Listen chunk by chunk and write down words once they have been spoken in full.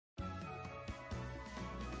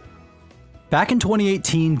Back in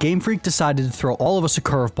 2018, Game Freak decided to throw all of us a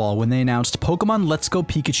curveball when they announced Pokemon Let's Go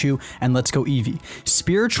Pikachu and Let's Go Eevee,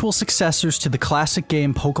 spiritual successors to the classic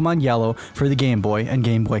game Pokemon Yellow for the Game Boy and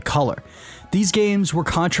Game Boy Color. These games were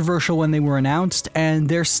controversial when they were announced, and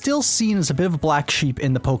they're still seen as a bit of a black sheep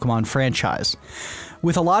in the Pokemon franchise.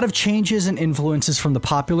 With a lot of changes and influences from the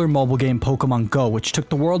popular mobile game Pokemon Go, which took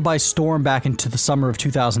the world by storm back into the summer of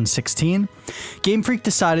 2016, Game Freak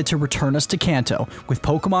decided to return us to Kanto, with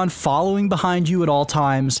Pokemon following behind you at all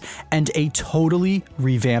times, and a totally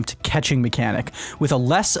revamped catching mechanic, with a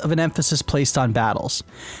less of an emphasis placed on battles.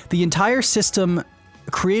 The entire system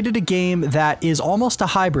created a game that is almost a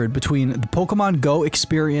hybrid between the Pokemon Go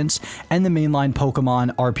experience and the mainline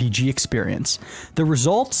Pokemon RPG experience. The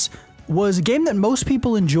results was a game that most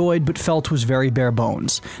people enjoyed but felt was very bare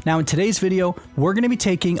bones. Now in today's video, we're going to be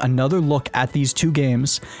taking another look at these two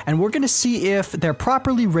games, and we're going to see if they're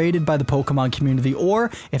properly rated by the Pokemon community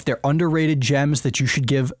or if they're underrated gems that you should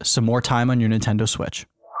give some more time on your Nintendo Switch.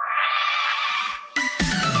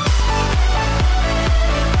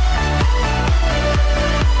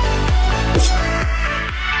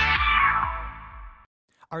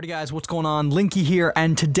 Alrighty guys, what's going on? Linky here,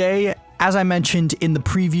 and today, as I mentioned in the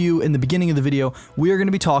preview in the beginning of the video, we are going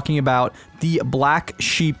to be talking about the black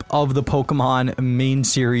sheep of the Pokemon main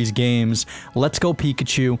series games, Let's Go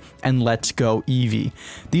Pikachu and Let's Go Eevee.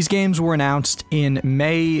 These games were announced in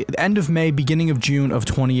May, end of May, beginning of June of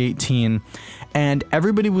 2018, and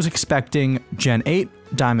everybody was expecting Gen 8,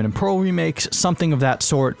 Diamond and Pearl remakes, something of that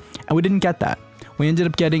sort, and we didn't get that. We ended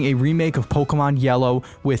up getting a remake of Pokemon Yellow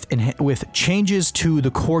with changes to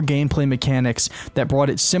the core gameplay mechanics that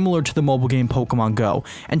brought it similar to the mobile game Pokemon Go.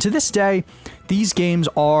 And to this day, these games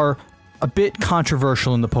are a bit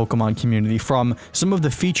controversial in the Pokemon community, from some of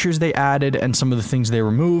the features they added and some of the things they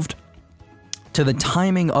removed, to the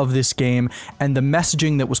timing of this game and the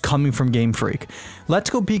messaging that was coming from Game Freak. Let's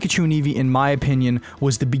Go Pikachu and Eevee, in my opinion,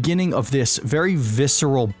 was the beginning of this very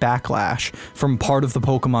visceral backlash from part of the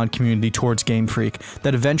Pokemon community towards Game Freak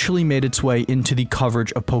that eventually made its way into the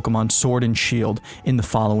coverage of Pokemon Sword and Shield in the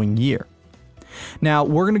following year. Now,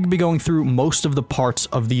 we're going to be going through most of the parts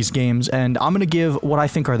of these games, and I'm going to give what I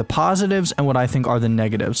think are the positives and what I think are the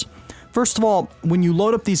negatives. First of all, when you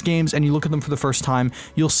load up these games and you look at them for the first time,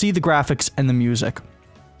 you'll see the graphics and the music.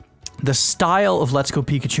 The style of Let's Go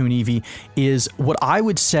Pikachu and Eevee is what I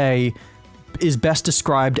would say is best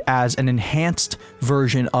described as an enhanced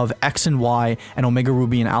version of X and Y and Omega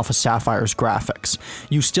Ruby and Alpha Sapphire's graphics.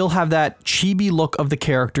 You still have that chibi look of the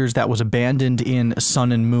characters that was abandoned in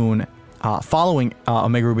Sun and Moon following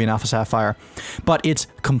Omega Ruby and Alpha Sapphire, but it's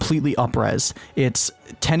completely up-res. It's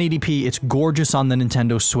 1080p, it's gorgeous on the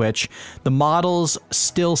Nintendo Switch. The models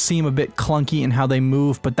still seem a bit clunky in how they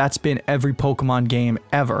move, but that's been every Pokemon game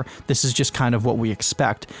ever. This is just kind of what we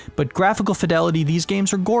expect. But graphical fidelity, these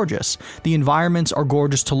games are gorgeous. The environments are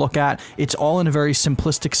gorgeous to look at. It's all in a very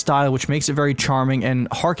simplistic style, which makes it very charming and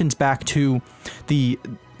harkens back to the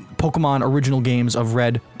Pokemon original games of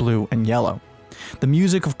Red, Blue, and Yellow. The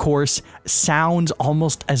music, of course, sounds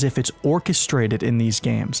almost as if it's orchestrated in these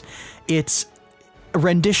games. It's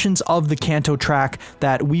renditions of the Kanto track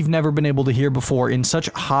that we've never been able to hear before in such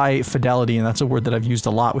high fidelity, and that's a word that I've used a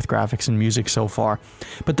lot with graphics and music so far.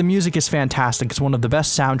 But the music is fantastic. It's one of the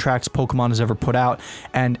best soundtracks Pokemon has ever put out,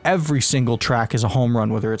 and every single track is a home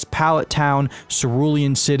run, whether it's Pallet Town,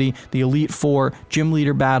 Cerulean City, the Elite Four, Gym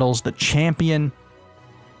Leader battles, the Champion,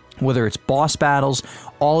 whether it's boss battles,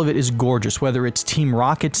 all of it is gorgeous. Whether it's Team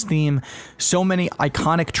Rocket's theme, so many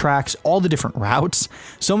iconic tracks, all the different routes,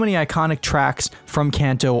 so many iconic tracks from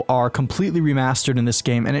Kanto are completely remastered in this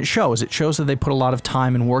game, and it shows. It shows that they put a lot of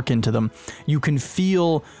time and work into them. You can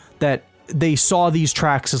feel that they saw these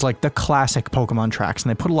tracks as like the classic Pokemon tracks,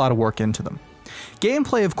 and they put a lot of work into them.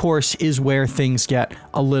 Gameplay, of course, is where things get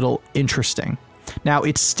a little interesting. Now,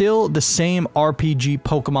 it's still the same RPG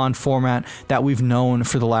Pokemon format that we've known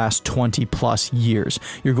for the last 20 plus years.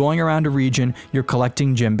 You're going around a region, you're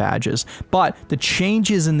collecting gym badges, but the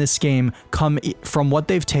changes in this game come from what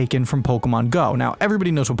they've taken from Pokemon Go. Now,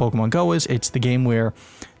 everybody knows what Pokemon Go is. It's the game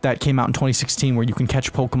that came out in 2016 where you can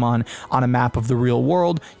catch Pokemon on a map of the real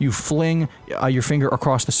world. You fling your finger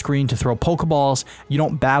across the screen to throw Pokeballs. You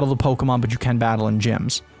don't battle the Pokemon, but you can battle in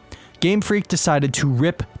gyms. Game Freak decided to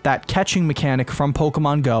rip that catching mechanic from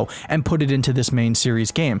Pokemon Go and put it into this main series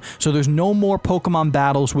game. So there's no more Pokemon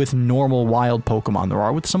battles with normal wild Pokemon. There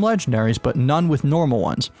are with some legendaries, but none with normal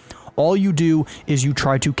ones. All you do is you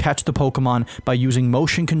try to catch the Pokemon by using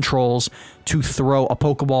motion controls to throw a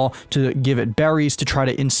Pokeball, to give it berries, to try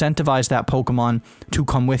to incentivize that Pokemon to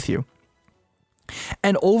come with you.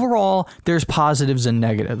 And overall, there's positives and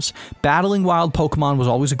negatives. Battling wild Pokemon was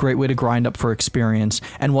always a great way to grind up for experience,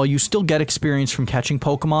 and while you still get experience from catching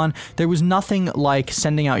Pokemon, there was nothing like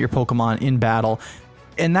sending out your Pokemon in battle,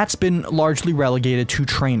 and that's been largely relegated to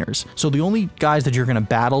trainers. So the only guys that you're going to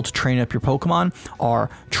battle to train up your Pokemon are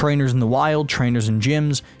trainers in the wild, trainers in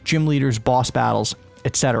gyms, gym leaders, boss battles,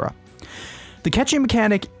 etc. The catching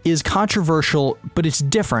mechanic is controversial, but it's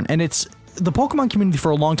different, and the Pokemon community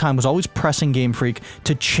for a long time was always pressing Game Freak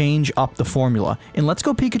to change up the formula. In Let's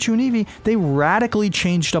Go Pikachu and Eevee, they radically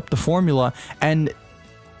changed up the formula, and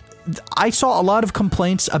I saw a lot of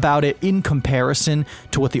complaints about it in comparison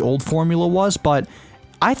to what the old formula was, but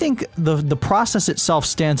I think the process itself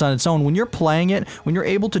stands on its own. When you're playing it, when you're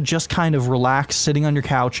able to just kind of relax sitting on your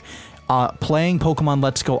couch, playing Pokemon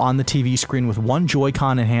Let's Go on the TV screen with one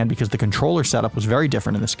Joy-Con in hand, because the controller setup was very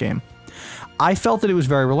different in this game, I felt that it was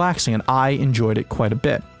very relaxing, and I enjoyed it quite a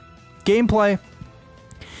bit. Gameplay,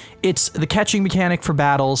 it's the catching mechanic for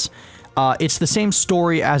battles. It's the same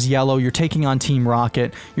story as Yellow. You're taking on Team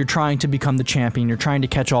Rocket. You're trying to become the champion. You're trying to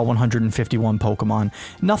catch all 151 Pokemon.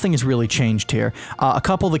 Nothing has really changed here. A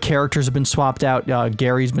couple of the characters have been swapped out.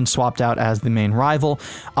 Gary's been swapped out as the main rival.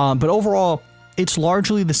 But overall, it's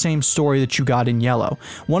largely the same story that you got in Yellow.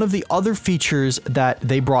 One of the other features that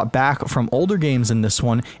they brought back from older games in this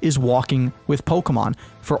one is walking with Pokemon.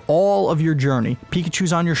 For all of your journey,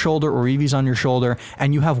 Pikachu's on your shoulder or Eevee's on your shoulder,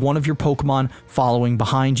 and you have one of your Pokemon following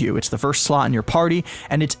behind you. It's the first slot in your party,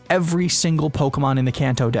 and it's every single Pokemon in the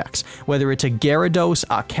Kanto Dex. Whether it's a Gyarados,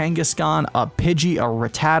 a Kangaskhan, a Pidgey, a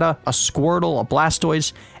Rattata, a Squirtle, a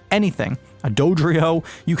Blastoise, anything. A Dodrio,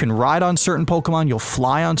 you can ride on certain Pokemon, you'll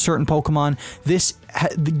fly on certain Pokemon.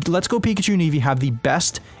 Let's Go Pikachu and Eevee have the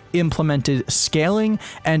best implemented scaling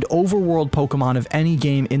and overworld Pokemon of any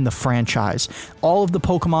game in the franchise. All of the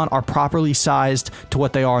Pokemon are properly sized to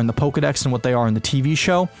what they are in the Pokedex and what they are in the TV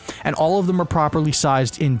show, and all of them are properly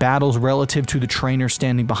sized in battles relative to the trainer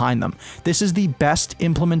standing behind them. This is the best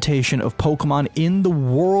implementation of Pokemon in the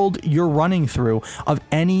world you're running through of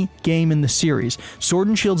any game in the series. Sword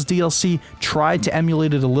and Shield's DLC tried to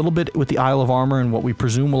emulate it a little bit with the Isle of Armor and what we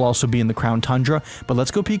presume will also be in the Crown Tundra, but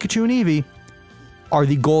Let's Go Pikachu and Eevee are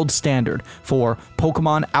the gold standard for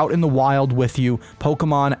Pokemon out in the wild with you,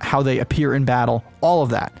 Pokemon, how they appear in battle, all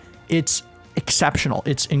of that. It's exceptional.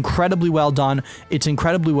 It's incredibly well done. It's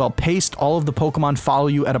incredibly well paced. All of the Pokemon follow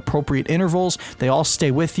you at appropriate intervals. They all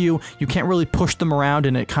stay with you. You can't really push them around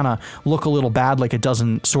and it kind of look a little bad like it does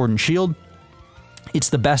in Sword and Shield. It's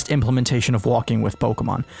the best implementation of walking with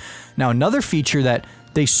Pokemon. Now, another feature that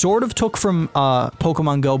they sort of took from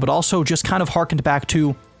Pokemon Go, but also just kind of harkened back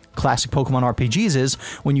to classic Pokemon RPGs, is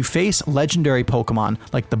when you face legendary Pokemon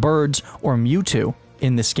like the birds or Mewtwo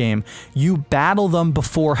in this game, you battle them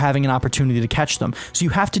before having an opportunity to catch them. So you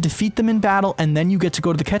have to defeat them in battle, and then you get to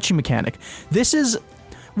go to the catching mechanic. This is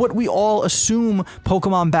what we all assume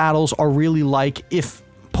Pokemon battles are really like if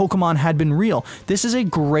Pokemon had been real. This is a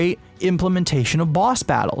great implementation of boss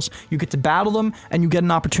battles. You get to battle them, and you get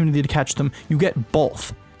an opportunity to catch them. You get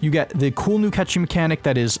both. You get the cool new catching mechanic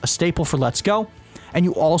that is a staple for Let's Go, and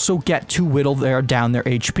you also get to whittle down their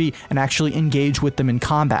HP and actually engage with them in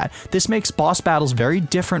combat. This makes boss battles very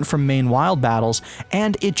different from main wild battles,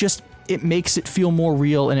 and it makes it feel more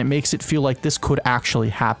real, and it makes it feel like this could actually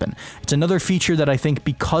happen. It's another feature that I think,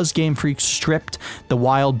 because Game Freak stripped the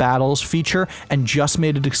wild battles feature and just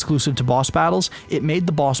made it exclusive to boss battles, it made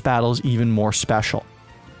the boss battles even more special.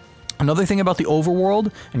 Another thing about the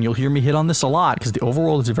overworld, and you'll hear me hit on this a lot because the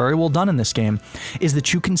overworld is very well done in this game, is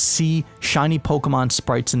that you can see shiny Pokemon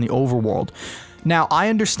sprites in the overworld. Now, I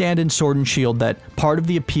understand in Sword and Shield that part of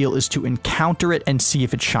the appeal is to encounter it and see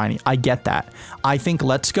if it's shiny. I get that. I think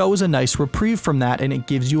Let's Go is a nice reprieve from that, and it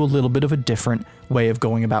gives you a little bit of a different way of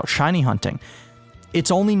going about shiny hunting. It's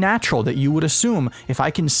only natural that you would assume, if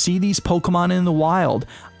I can see these Pokemon in the wild,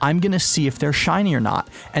 I'm going to see if they're shiny or not.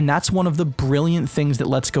 And that's one of the brilliant things that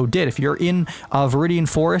Let's Go did. If you're in Viridian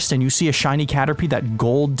Forest and you see a shiny Caterpie, that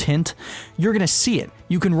gold tint, you're going to see it.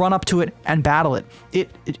 You can run up to it and battle it.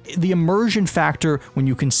 The immersion factor when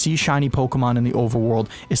you can see shiny Pokemon in the overworld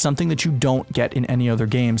is something that you don't get in any other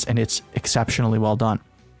games, and it's exceptionally well done.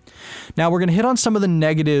 Now, we're going to hit on some of the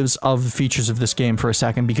negatives of the features of this game for a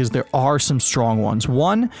second, because there are some strong ones.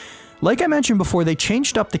 One, like I mentioned before, they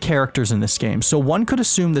changed up the characters in this game, so one could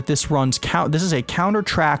assume that this is a counter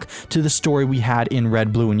track to the story we had in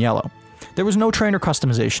Red, Blue, and Yellow. There was no trainer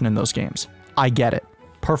customization in those games. I get it.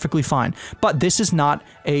 Perfectly fine. But this is not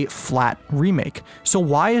a flat remake. So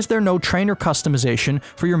why is there no trainer customization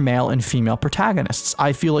for your male and female protagonists?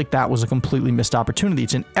 I feel like that was a completely missed opportunity.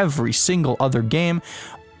 It's in every single other game.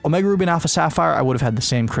 Omega Ruby and Alpha Sapphire, I would have had the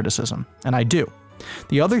same criticism, and I do.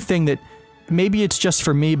 The other thing that, maybe it's just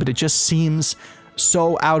for me, but it just seems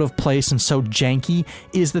so out of place and so janky,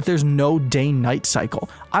 is that there's no day-night cycle.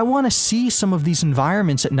 I want to see some of these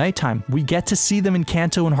environments at nighttime. We get to see them in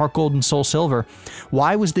Kanto and Heart Gold and Soul Silver.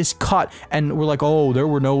 Why was this cut? And we're like, oh, there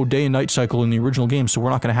were no day and night cycle in the original game, so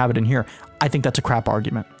we're not going to have it in here. I think that's a crap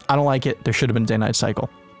argument. I don't like it. There should have been a day-night cycle.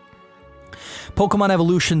 Pokemon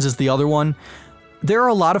Evolutions is the other one. There are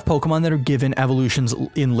a lot of Pokemon that are given evolutions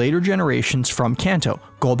in later generations from Kanto.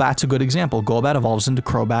 Golbat's a good example. Golbat evolves into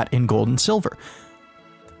Crobat in Gold and Silver.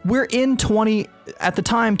 We're in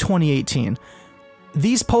 2018.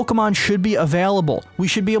 These Pokemon should be available. We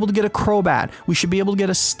should be able to get a Crobat. We should be able to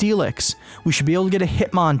get a Steelix. We should be able to get a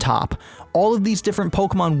Hitmontop. All of these different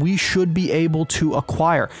Pokemon we should be able to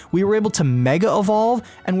acquire. We were able to Mega Evolve,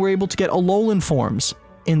 and we're able to get Alolan forms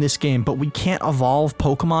in this game, but we can't evolve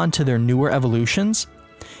Pokemon to their newer evolutions.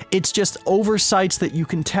 It's just oversights that you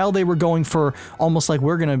can tell they were going for, almost like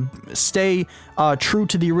we're gonna stay true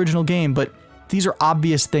to the original game, but these are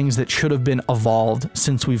obvious things that should have been evolved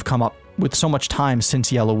since we've come up with so much time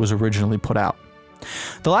since Yellow was originally put out.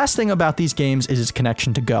 The last thing about these games is its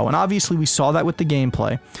connection to Go, and obviously we saw that with the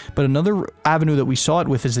gameplay, but another avenue that we saw it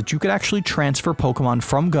with is that you could actually transfer Pokemon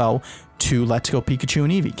from Go to Let's Go Pikachu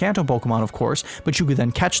and Eevee. Kanto Pokemon, of course, but you could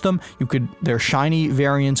then catch them. Their shiny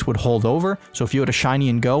variants would hold over, so if you had a shiny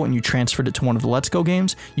in Go and you transferred it to one of the Let's Go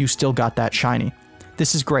games, you still got that shiny.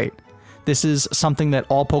 This is great. This is something that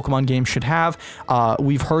all Pokemon games should have.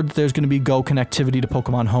 We've heard that there's going to be Go connectivity to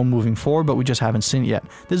Pokemon Home moving forward, but we just haven't seen it yet.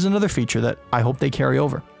 This is another feature that I hope they carry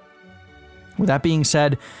over. With that being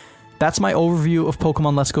said, that's my overview of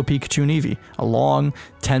Pokemon Let's Go Pikachu and Eevee. A long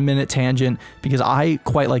 10-minute tangent, because I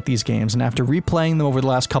quite like these games, and after replaying them over the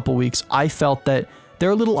last couple weeks, I felt that they're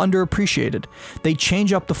a little underappreciated. They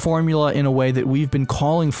change up the formula in a way that we've been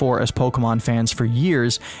calling for as Pokemon fans for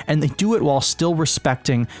years, and they do it while still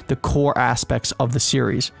respecting the core aspects of the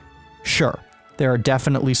series. Sure, there are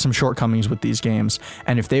definitely some shortcomings with these games,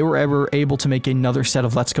 and if they were ever able to make another set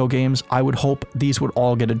of Let's Go games, I would hope these would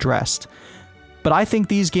all get addressed. But I think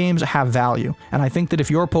these games have value, and I think that if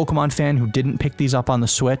you're a Pokemon fan who didn't pick these up on the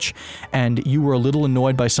Switch, and you were a little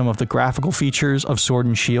annoyed by some of the graphical features of Sword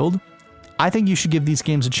and Shield, I think you should give these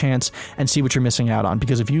games a chance and see what you're missing out on,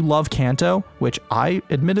 because if you love Kanto, which I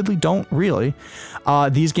admittedly don't really,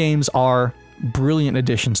 these games are brilliant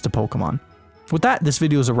additions to Pokemon. With that, this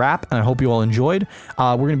video is a wrap, and I hope you all enjoyed.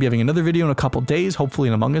 We're going to be having another video in a couple days, hopefully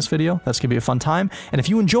an Among Us video. That's going to be a fun time. And if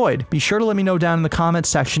you enjoyed, be sure to let me know down in the comments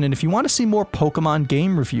section, and if you want to see more Pokemon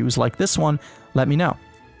game reviews like this one, let me know.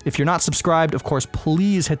 If you're not subscribed, of course,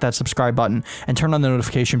 please hit that subscribe button and turn on the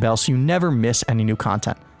notification bell so you never miss any new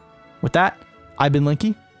content. With that, I've been Linky,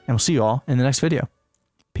 and we'll see you all in the next video.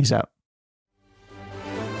 Peace out.